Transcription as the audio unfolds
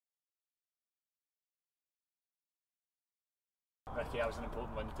Ricky, that was an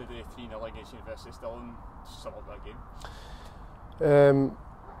important win today, 3-0 against University of Stirling. Sum up that game.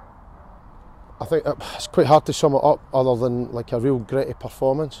 I think it's quite hard to sum it up other than like a real gritty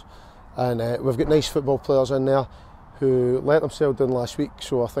performance, and we've got nice football players in there who let themselves down last week,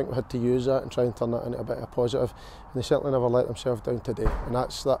 so I think we had to use that and try and turn that into a bit of a positive, and they certainly never let themselves down today, and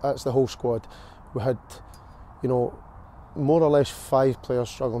that's the whole squad. We had, you know, more or less 5 players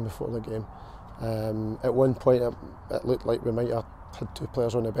struggling before the game. At one point it looked like we might have had 2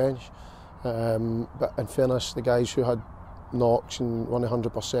 players on the bench, but in fairness, the guys who had knocks and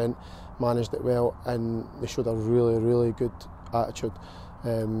 100% managed it well, and they showed a really good attitude,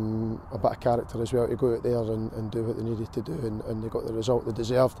 a bit of character as well to go out there and do what they needed to do, and they got the result they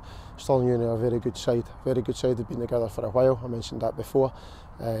deserved. Stirling Uni are a very good side. They've been together for a while, I mentioned that before,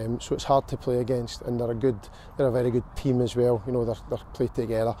 so it's hard to play against, and they're a very good team as well. You know, they're played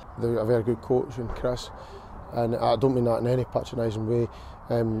together. They're a very good coach in Chris, and I don't mean that in any patronising way,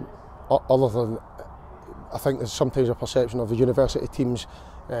 other than I think there's sometimes a perception of the university teams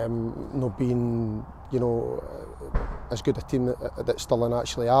not being, you know, as good a team that Stirling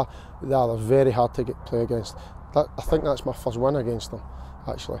actually are. They're very hard to play against. I think that's my first win against them,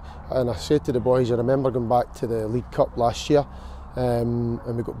 actually. And I said to the boys, I remember going back to the League Cup last year, and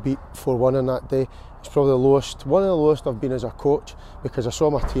we got beat 4-1 on that day. It's probably one of the lowest I've been as a coach, because I saw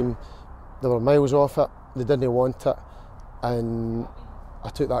my team, they were miles off it, they didn't want it, and I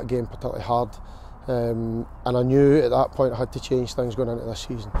took that game particularly hard. And I knew at that point I had to change things going into this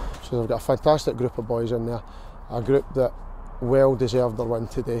season. So I've got a fantastic group of boys in there, a group that well deserved their win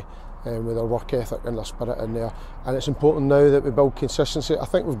today, with their work ethic and their spirit in there. And it's important now that we build consistency. I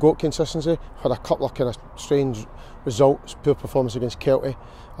think we've got consistency. We've had a couple of kind of strange results, poor performance against Kelty.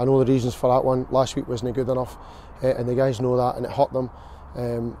 I know the reasons for that one. Last week wasn't good enough, and the guys know that, and it hurt them,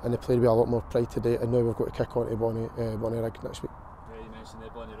 and they played with a lot more pride today, and now we've got to kick on to Bonnyrigg next week. You mentioned they're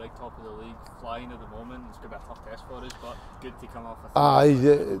Bonnyrigg, top of the league, flying at the moment. It's going to be a tough test for us, but good to come off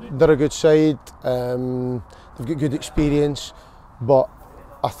a they're a good side, they've got good experience, but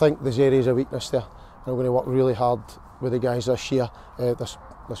I think there's areas of weakness there. I'm going to work really hard with the guys this year,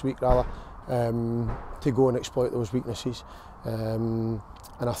 this week rather, to go and exploit those weaknesses. And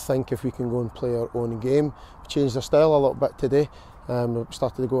I think if we can go and play our own game, we changed the style a little bit today. We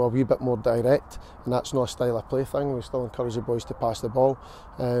started to go a wee bit more direct, and that's not a style of play thing. We still encourage the boys to pass the ball,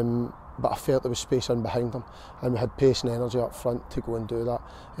 but I felt there was space in behind them, and we had pace and energy up front to go and do that,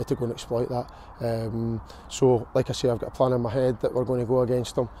 to go and exploit that. So, like I say, I've got a plan in my head that we're going to go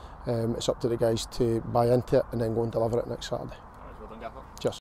against them. It's up to the guys to buy into it and then go and deliver it next Saturday.